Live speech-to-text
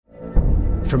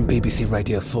From BBC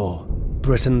Radio 4,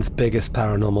 Britain's biggest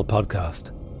paranormal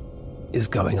podcast is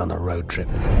going on a road trip.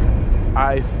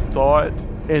 I thought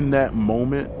in that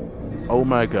moment, oh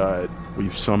my God,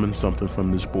 we've summoned something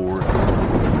from this board.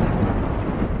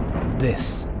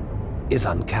 This is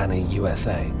Uncanny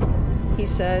USA. He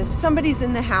says, somebody's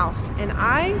in the house, and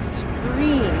I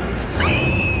screamed.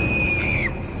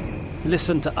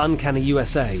 Listen to Uncanny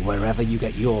USA wherever you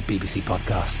get your BBC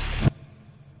podcasts,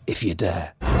 if you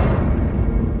dare.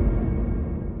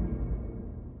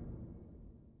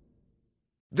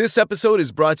 This episode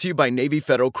is brought to you by Navy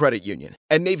Federal Credit Union.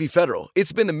 At Navy Federal,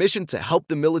 it's been the mission to help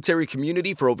the military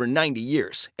community for over 90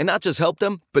 years. And not just help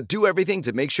them, but do everything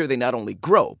to make sure they not only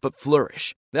grow, but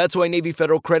flourish. That's why Navy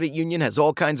Federal Credit Union has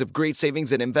all kinds of great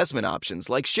savings and investment options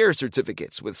like share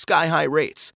certificates with sky-high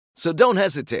rates. So don't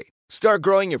hesitate. Start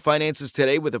growing your finances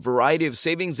today with a variety of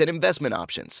savings and investment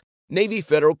options. Navy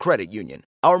Federal Credit Union.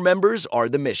 Our members are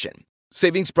the mission.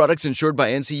 Savings products insured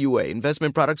by NCUA.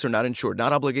 Investment products are not insured,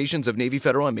 not obligations of Navy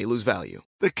Federal and may lose value.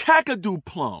 The Kakadu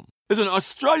plum is an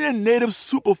Australian native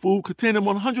superfood containing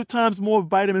 100 times more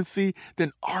vitamin C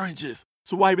than oranges.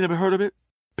 So why have you never heard of it?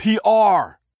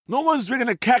 PR. No one's drinking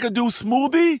a Kakadu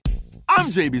smoothie? I'm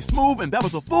JB Smoove, and that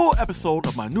was a full episode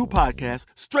of my new podcast,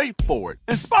 Straightforward,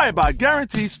 inspired by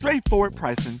guaranteed straightforward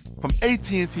pricing from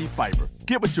AT&T Fiber.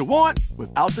 Get what you want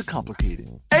without the complicated.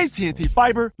 AT&T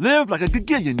Fiber, live like a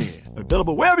gigillionaire.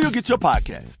 Available wherever you get your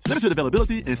podcasts. Limited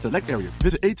availability in select areas.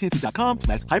 Visit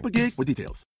AT&T.com/hypergig for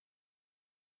details.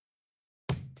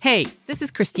 Hey, this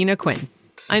is Christina Quinn.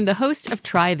 I'm the host of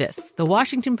Try This, the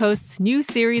Washington Post's new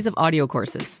series of audio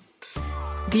courses.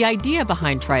 The idea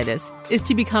behind Try This is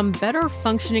to become better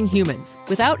functioning humans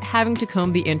without having to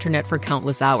comb the internet for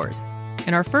countless hours.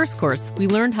 In our first course, we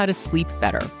learned how to sleep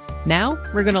better. Now,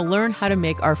 we're going to learn how to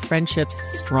make our friendships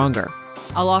stronger.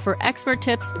 I'll offer expert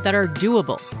tips that are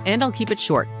doable, and I'll keep it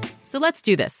short. So let's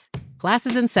do this. Class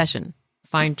is in session.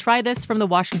 Find Try This from the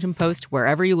Washington Post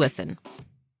wherever you listen.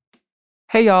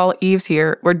 Hey y'all, Eves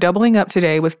here. We're doubling up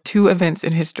today with two events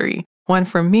in history. One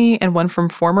from me and one from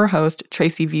former host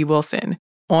Tracy V. Wilson.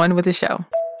 On with the show.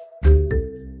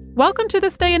 Welcome to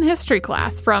This Day in History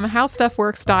class from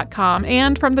HowStuffWorks.com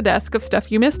and from the desk of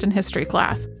Stuff You Missed in History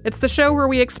class. It's the show where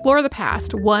we explore the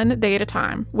past one day at a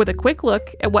time with a quick look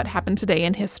at what happened today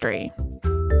in history.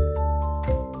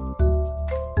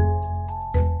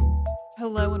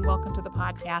 Hello and welcome to the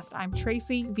podcast. I'm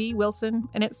Tracy V. Wilson,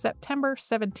 and it's September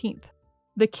 17th.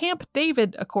 The Camp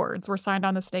David Accords were signed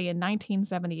on this day in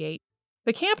 1978.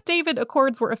 The Camp David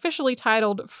Accords were officially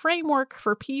titled Framework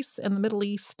for Peace in the Middle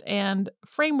East and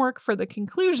Framework for the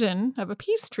Conclusion of a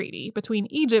Peace Treaty between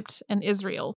Egypt and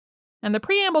Israel. And the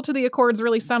preamble to the Accords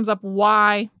really sums up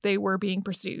why they were being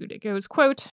pursued. It goes,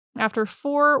 quote, after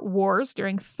 4 wars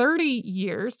during 30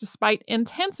 years, despite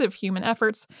intensive human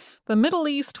efforts, the Middle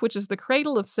East, which is the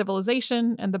cradle of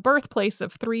civilization and the birthplace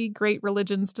of 3 great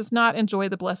religions, does not enjoy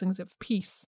the blessings of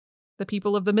peace. The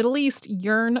people of the Middle East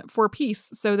yearn for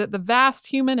peace so that the vast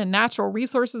human and natural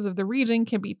resources of the region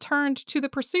can be turned to the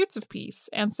pursuits of peace,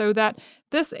 and so that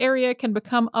this area can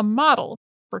become a model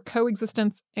for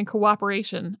coexistence and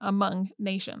cooperation among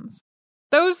nations.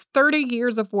 Those 30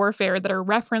 years of warfare that are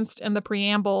referenced in the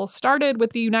preamble started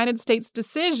with the United States'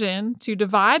 decision to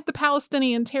divide the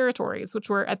Palestinian territories, which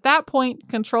were at that point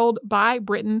controlled by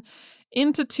Britain,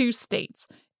 into 2 states,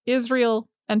 Israel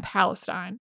and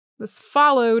Palestine. This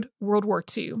followed World War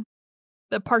II.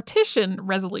 The Partition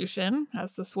Resolution,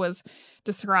 as this was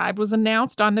described, was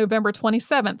announced on November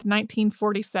 27,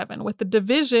 1947, with the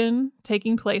division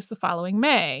taking place the following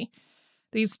May.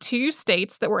 These 2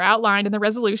 states that were outlined in the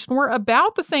resolution were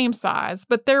about the same size,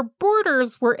 but their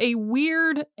borders were a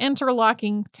weird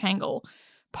interlocking tangle.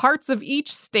 Parts of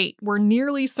each state were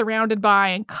nearly surrounded by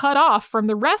and cut off from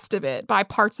the rest of it by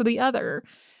parts of the other.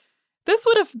 This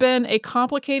would have been a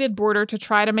complicated border to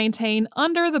try to maintain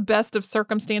under the best of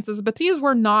circumstances, but these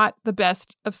were not the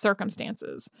best of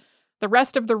circumstances. The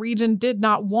rest of the region did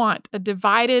not want a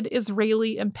divided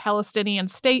Israeli and Palestinian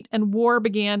state, and war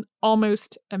began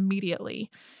almost immediately.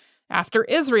 After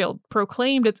Israel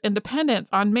proclaimed its independence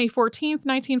on May 14,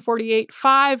 1948,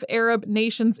 5 Arab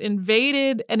nations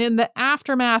invaded, and in the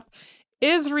aftermath,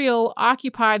 Israel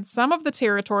occupied some of the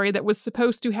territory that was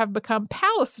supposed to have become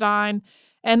Palestine,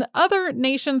 and other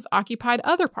nations occupied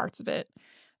other parts of it.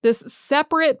 This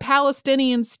separate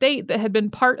Palestinian state that had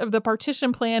been part of the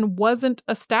partition plan wasn't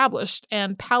established,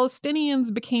 and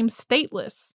Palestinians became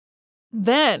stateless.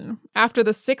 Then, after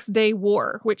the 6-Day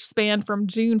War, which spanned from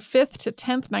June 5th to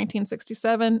 10th,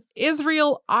 1967,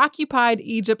 Israel occupied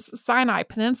Egypt's Sinai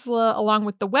Peninsula along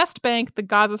with the West Bank, the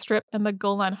Gaza Strip, and the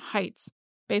Golan Heights.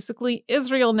 Basically,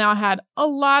 Israel now had a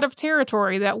lot of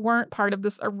territory that weren't part of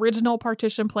this original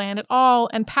partition plan at all,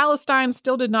 and Palestine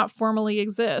still did not formally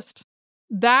exist.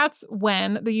 That's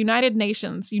when the United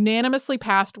Nations unanimously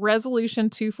passed Resolution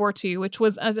 242, which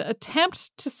was an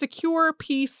attempt to secure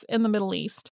peace in the Middle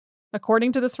East.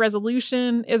 According to this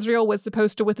resolution, Israel was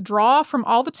supposed to withdraw from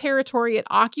all the territory it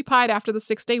occupied after the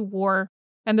Six-Day War.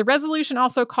 And the resolution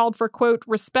also called for, quote,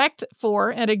 respect for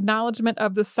and acknowledgement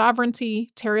of the sovereignty,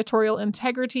 territorial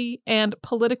integrity, and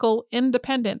political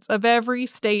independence of every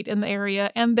state in the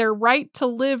area and their right to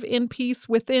live in peace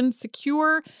within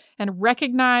secure and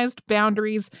recognized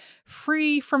boundaries,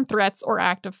 free from threats or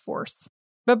active force.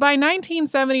 But by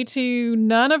 1972,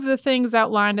 none of the things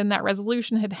outlined in that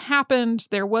resolution had happened.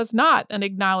 There was not an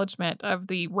acknowledgement of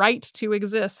the right to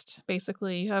exist,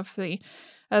 basically, of the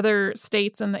other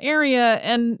states in the area,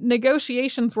 and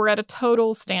negotiations were at a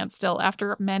total standstill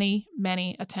after many,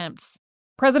 many attempts.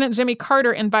 President Jimmy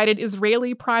Carter invited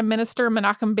Israeli Prime Minister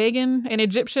Menachem Begin and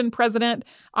Egyptian President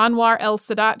Anwar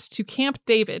el-Sadat to Camp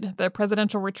David, the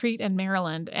presidential retreat in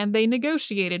Maryland, and they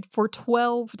negotiated for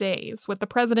 12 days, with the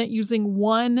president using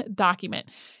one document,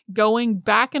 going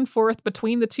back and forth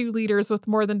between the two leaders with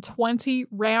more than 20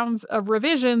 rounds of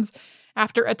revisions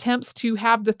after attempts to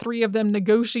have the three of them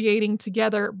negotiating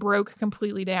together broke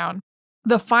completely down.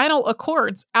 The final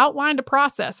accords outlined a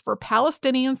process for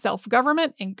Palestinian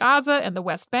self-government in Gaza and the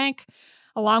West Bank,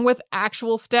 along with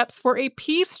actual steps for a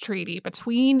peace treaty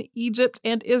between Egypt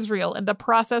and Israel and a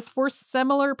process for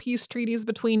similar peace treaties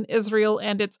between Israel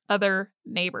and its other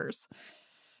neighbors.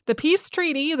 The peace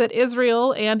treaty that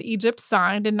Israel and Egypt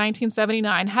signed in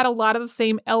 1979 had a lot of the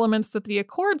same elements that the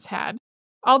accords had,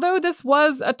 although this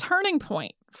was a turning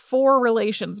point for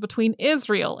relations between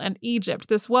Israel and Egypt.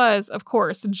 This was, of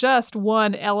course, just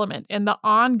one element in the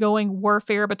ongoing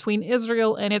warfare between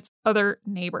Israel and its other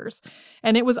neighbors.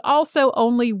 And it was also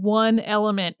only one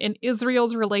element in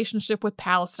Israel's relationship with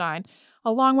Palestine,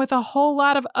 along with a whole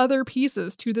lot of other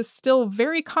pieces to this still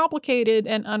very complicated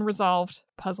and unresolved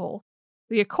puzzle.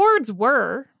 The accords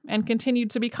were, and continued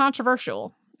to be,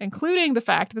 controversial, including the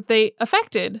fact that they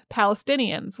affected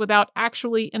Palestinians without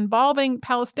actually involving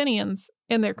Palestinians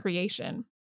in their creation.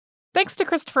 Thanks to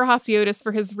Christopher Hasiotis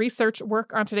for his research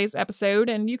work on today's episode,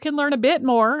 and you can learn a bit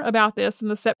more about this in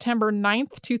the September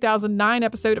 9th, 2009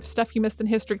 episode of Stuff You Missed in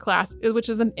History Class, which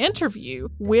is an interview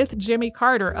with Jimmy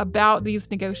Carter about these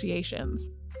negotiations.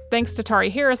 Thanks to Tari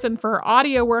Harrison for her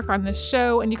audio work on this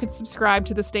show, and you can subscribe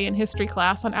to This Day in History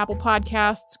Class on Apple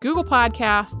Podcasts, Google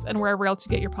Podcasts, and wherever else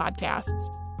you get your podcasts.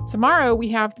 Tomorrow, we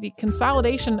have the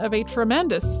consolidation of a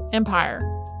tremendous empire.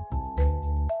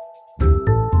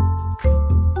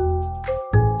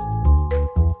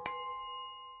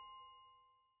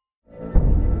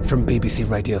 From BBC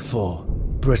Radio 4,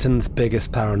 Britain's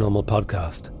biggest paranormal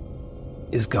podcast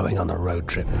is going on a road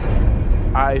trip.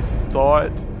 I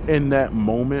thought in that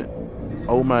moment,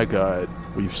 oh my God,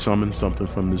 we've summoned something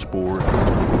from this board.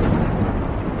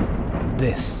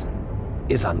 This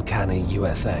is Uncanny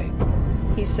USA.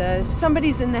 He says,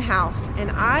 somebody's in the house,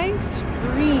 and I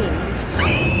screamed.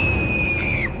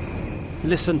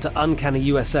 Listen to Uncanny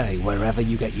USA wherever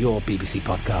you get your BBC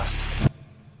podcasts,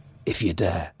 if you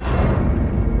dare.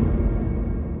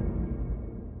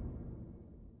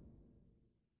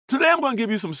 Today I'm going to give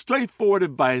you some straightforward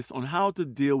advice on how to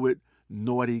deal with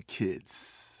naughty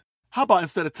kids. How about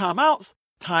instead of timeouts,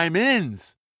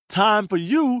 time-ins? Time for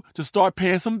you to start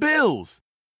paying some bills.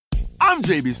 I'm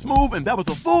JB Smoove, and that was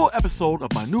a full episode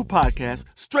of my new podcast,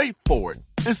 Straightforward,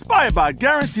 inspired by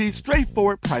guaranteed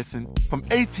straightforward pricing from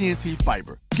AT&T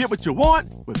Fiber. Get what you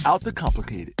want without the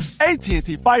complicated.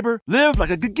 AT&T Fiber, live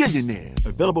like a gigillionaire.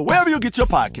 Available wherever you get your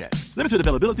podcast. Limited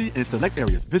availability in select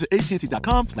areas. Visit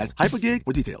AT&T.com/hypergig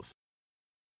for details.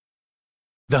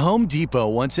 The Home Depot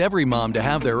wants every mom to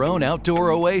have their own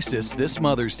outdoor oasis this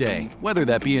Mother's Day, whether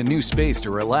that be a new space to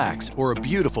relax or a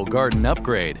beautiful garden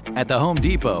upgrade. At the Home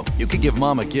Depot, you could give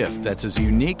mom a gift that's as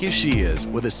unique as she is,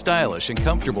 with a stylish and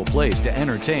comfortable place to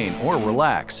entertain or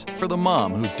relax for the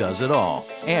mom who does it all.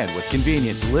 And with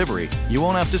convenient delivery, you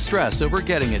won't have to stress over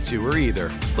getting it to her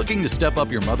either. Looking to step up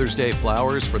your Mother's Day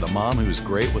flowers for the mom who's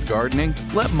great with gardening?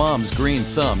 Let Mom's Green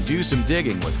Thumb do some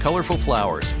digging with colorful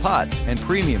flowers, pots, and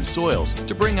premium soils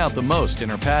to bring out the most in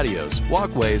her patios,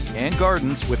 walkways, and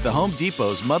gardens with the Home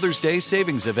Depot's Mother's Day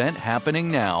savings event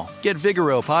happening now. Get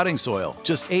Vigoro potting soil,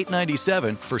 just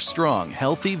 $8.97 for strong,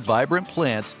 healthy, vibrant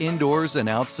plants indoors and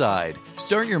outside.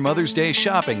 Start your Mother's Day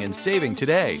shopping and saving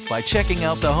today by checking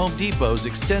out the Home Depot's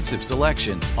extensive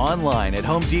selection online at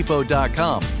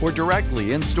homedepot.com or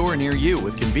directly in store near you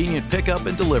with convenient pickup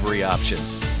and delivery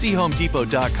options. See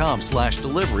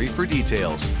homedepot.com/delivery for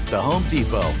details. The Home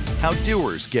Depot. How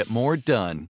doers get more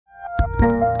done.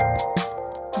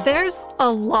 There's a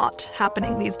lot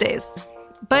happening these days,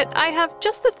 but I have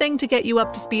just the thing to get you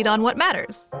up to speed on what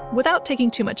matters without taking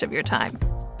too much of your time.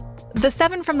 The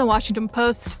 7 from the Washington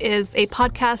Post is a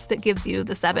podcast that gives you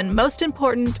the 7 most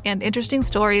important and interesting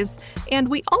stories, and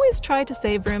we always try to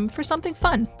save room for something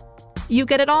fun. You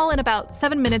get it all in about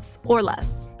 7 minutes or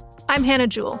less. I'm Hannah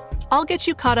Jewell. I'll get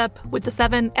you caught up with the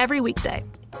 7 every weekday.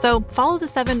 So follow the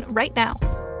 7 right now.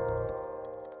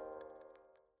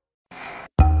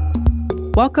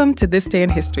 Welcome to This Day in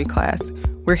History class,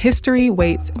 where history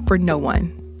waits for no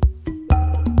one.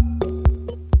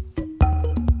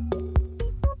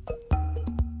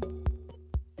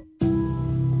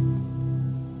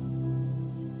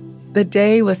 The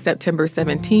day was September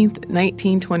 17th,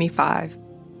 1925.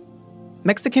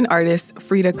 Mexican artist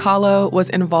Frida Kahlo was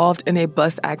involved in a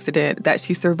bus accident that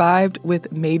she survived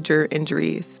with major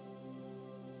injuries.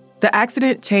 The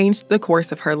accident changed the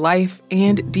course of her life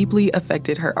and deeply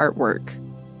affected her artwork.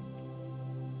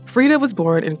 Frida was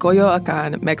born in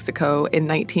Coyoacán, Mexico in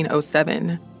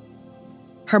 1907.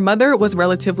 Her mother was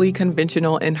relatively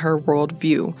conventional in her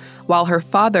worldview, while her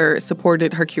father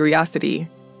supported her curiosity.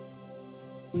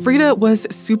 Frida was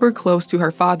super close to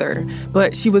her father,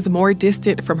 but she was more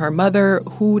distant from her mother,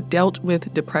 who dealt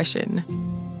with depression.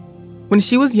 When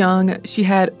she was young, she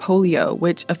had polio,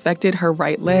 which affected her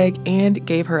right leg and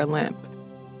gave her a limp.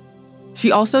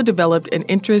 She also developed an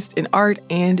interest in art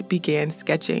and began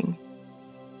sketching.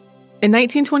 In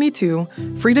 1922,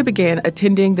 Frida began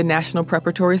attending the National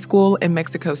Preparatory School in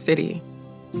Mexico City.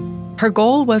 Her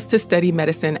goal was to study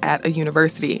medicine at a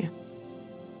university.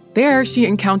 There, she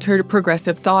encountered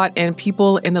progressive thought and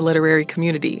people in the literary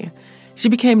community. She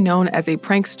became known as a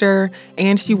prankster,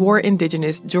 and she wore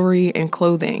indigenous jewelry and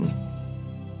clothing.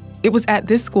 It was at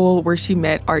this school where she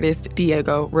met artist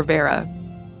Diego Rivera.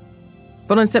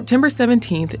 But on September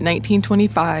 17th,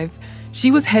 1925,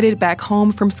 she was headed back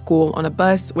home from school on a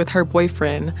bus with her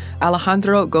boyfriend,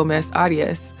 Alejandro Gomez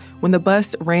Arias, when the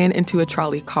bus ran into a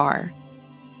trolley car.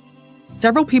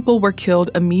 Several people were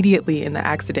killed immediately in the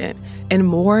accident, and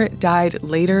more died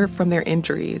later from their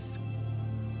injuries.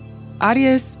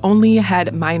 Arias only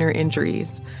had minor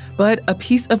injuries, but a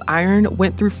piece of iron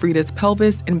went through Frida's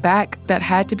pelvis and back that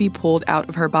had to be pulled out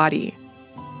of her body.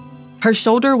 Her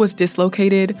shoulder was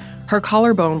dislocated, her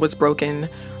collarbone was broken,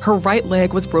 her right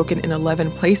leg was broken in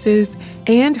 11 places,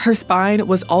 and her spine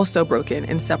was also broken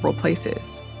in several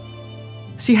places.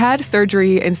 She had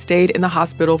surgery and stayed in the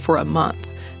hospital for a month,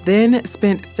 then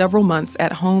spent several months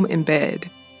at home in bed.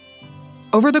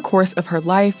 Over the course of her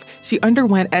life, she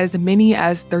underwent as many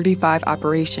as 35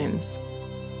 operations.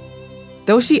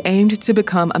 Though she aimed to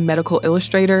become a medical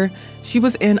illustrator, she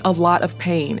was in a lot of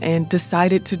pain and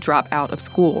decided to drop out of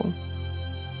school.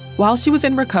 While she was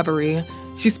in recovery,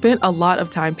 she spent a lot of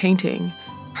time painting.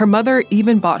 Her mother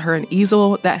even bought her an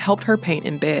easel that helped her paint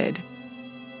in bed.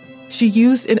 She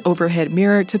used an overhead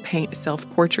mirror to paint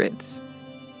self-portraits.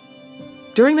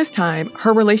 During this time,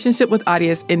 her relationship with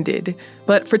Arias ended,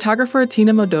 but photographer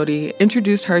Tina Mododi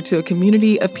introduced her to a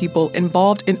community of people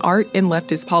involved in art and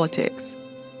leftist politics.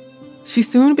 She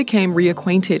soon became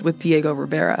reacquainted with Diego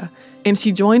Rivera, and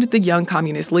she joined the Young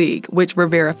Communist League, which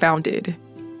Rivera founded.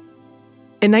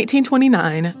 In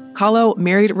 1929, Kahlo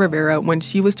married Rivera when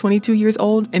she was 22 years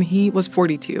old and he was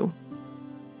 42.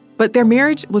 But their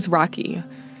marriage was rocky.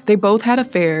 They both had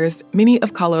affairs, many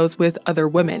of Kahlo's with other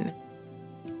women.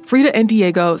 Frida and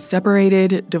Diego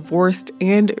separated, divorced,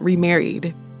 and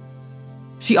remarried.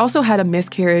 She also had a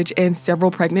miscarriage and several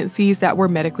pregnancies that were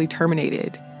medically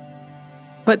terminated.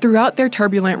 But throughout their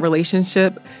turbulent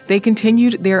relationship, they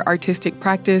continued their artistic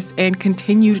practice and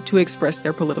continued to express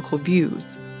their political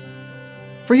views.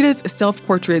 Frida's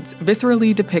self-portraits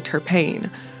viscerally depict her pain.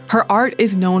 Her art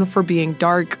is known for being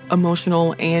dark,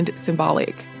 emotional, and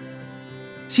symbolic.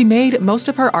 She made most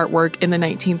of her artwork in the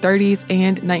 1930s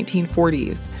and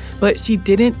 1940s, but she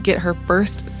didn't get her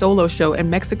first solo show in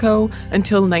Mexico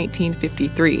until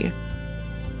 1953.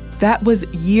 That was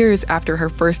years after her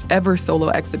first ever solo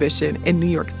exhibition in New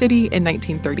York City in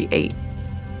 1938.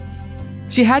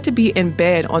 She had to be in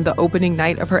bed on the opening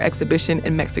night of her exhibition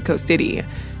in Mexico City,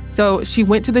 so she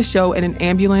went to the show in an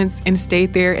ambulance and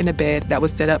stayed there in a bed that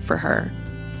was set up for her.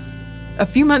 A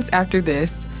few months after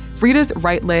this, Frida's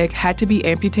right leg had to be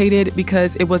amputated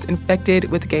because it was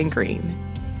infected with gangrene.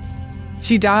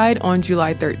 She died on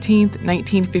July 13,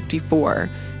 1954,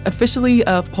 officially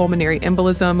of pulmonary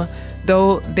embolism,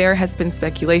 though there has been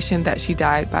speculation that she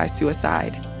died by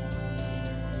suicide.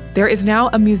 There is now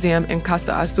a museum in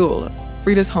Casa Azul,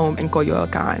 Frida's home in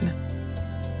Coyoacán.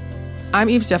 I'm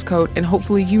Eve Jeffcoat, and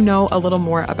hopefully you know a little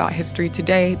more about history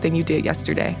today than you did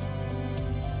yesterday.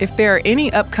 If there are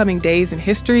any upcoming days in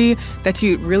history that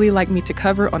you'd really like me to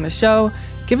cover on the show,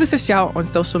 give us a shout on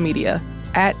social media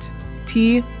at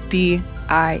TDIHC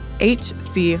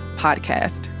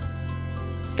Podcast.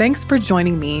 Thanks for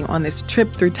joining me on this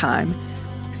trip through time.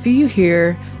 See you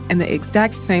here in the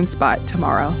exact same spot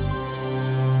tomorrow.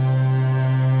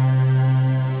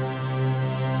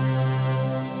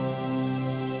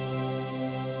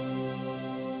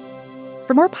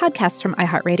 For more podcasts from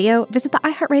iHeartRadio, visit the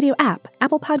iHeartRadio app,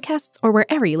 Apple Podcasts, or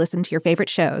wherever you listen to your favorite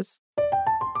shows.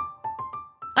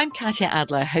 I'm Katya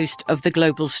Adler, host of The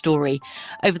Global Story.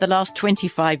 Over the last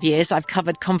 25 years, I've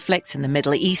covered conflicts in the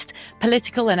Middle East,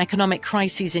 political and economic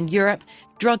crises in Europe,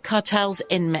 drug cartels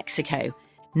in Mexico.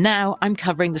 Now I'm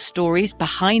covering the stories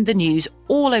behind the news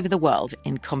all over the world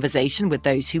in conversation with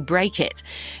those who break it.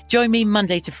 Join me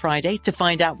Monday to Friday to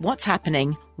find out what's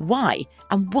happening, why,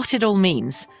 and what it all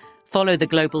means. Follow The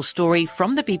Global Story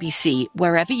from the BBC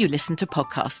wherever you listen to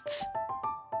podcasts.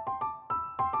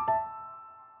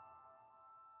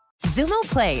 Xumo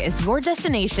Play is your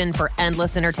destination for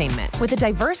endless entertainment. With a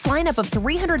diverse lineup of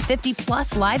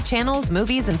 350-plus live channels,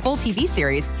 movies, and full TV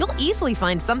series, you'll easily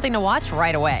find something to watch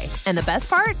right away. And the best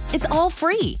part? It's all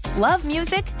free. Love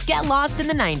music? Get lost in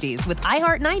the 90s with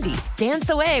iHeart 90s,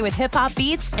 dance away with hip-hop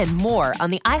beats, and more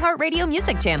on the iHeartRadio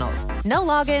music channels. No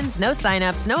logins, no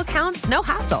signups, no accounts, no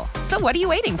hassle. So what are you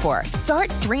waiting for?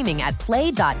 Start streaming at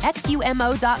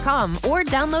play.xumo.com or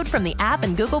download from the app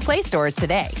and Google Play stores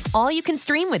today. All you can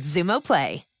stream with Xumo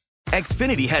Play.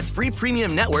 Xfinity has free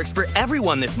premium networks for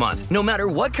everyone this month, no matter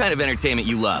what kind of entertainment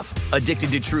you love.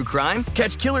 Addicted to true crime?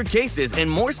 Catch killer cases and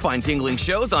more spine-tingling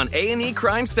shows on A&E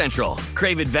Crime Central.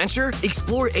 Crave adventure?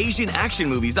 Explore Asian action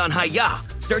movies on Hi-YAH.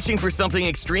 Searching for something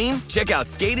extreme? Check out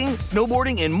skating,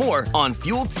 snowboarding, and more on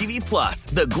Fuel TV Plus,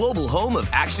 the global home of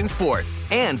action sports.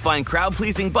 And find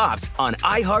crowd-pleasing bops on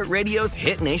iHeartRadio's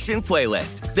Hit Nation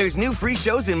playlist. There's new free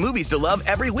shows and movies to love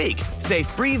every week. Say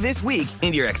free this week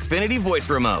in your Xfinity voice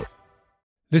remote.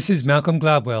 This is Malcolm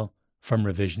Gladwell from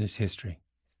Revisionist History.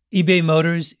 eBay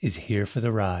Motors is here for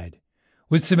the ride.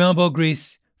 With some elbow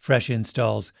grease, fresh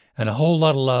installs, and a whole lot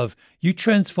of love, you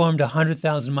transformed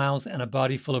 100,000 miles and a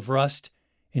body full of rust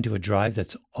into a drive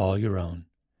that's all your own.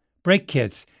 Brake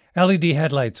kits, LED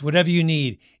headlights, whatever you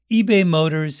need, eBay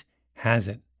Motors has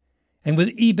it. And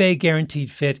with eBay Guaranteed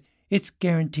Fit, it's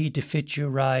guaranteed to fit your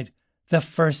ride the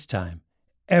first time,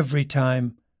 every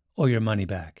time, or your money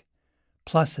back.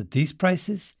 Plus, at these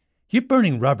prices, you're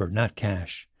burning rubber, not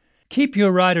cash. Keep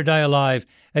your ride or die alive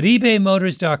at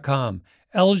ebaymotors.com.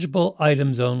 Eligible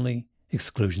items only.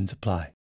 Exclusions apply.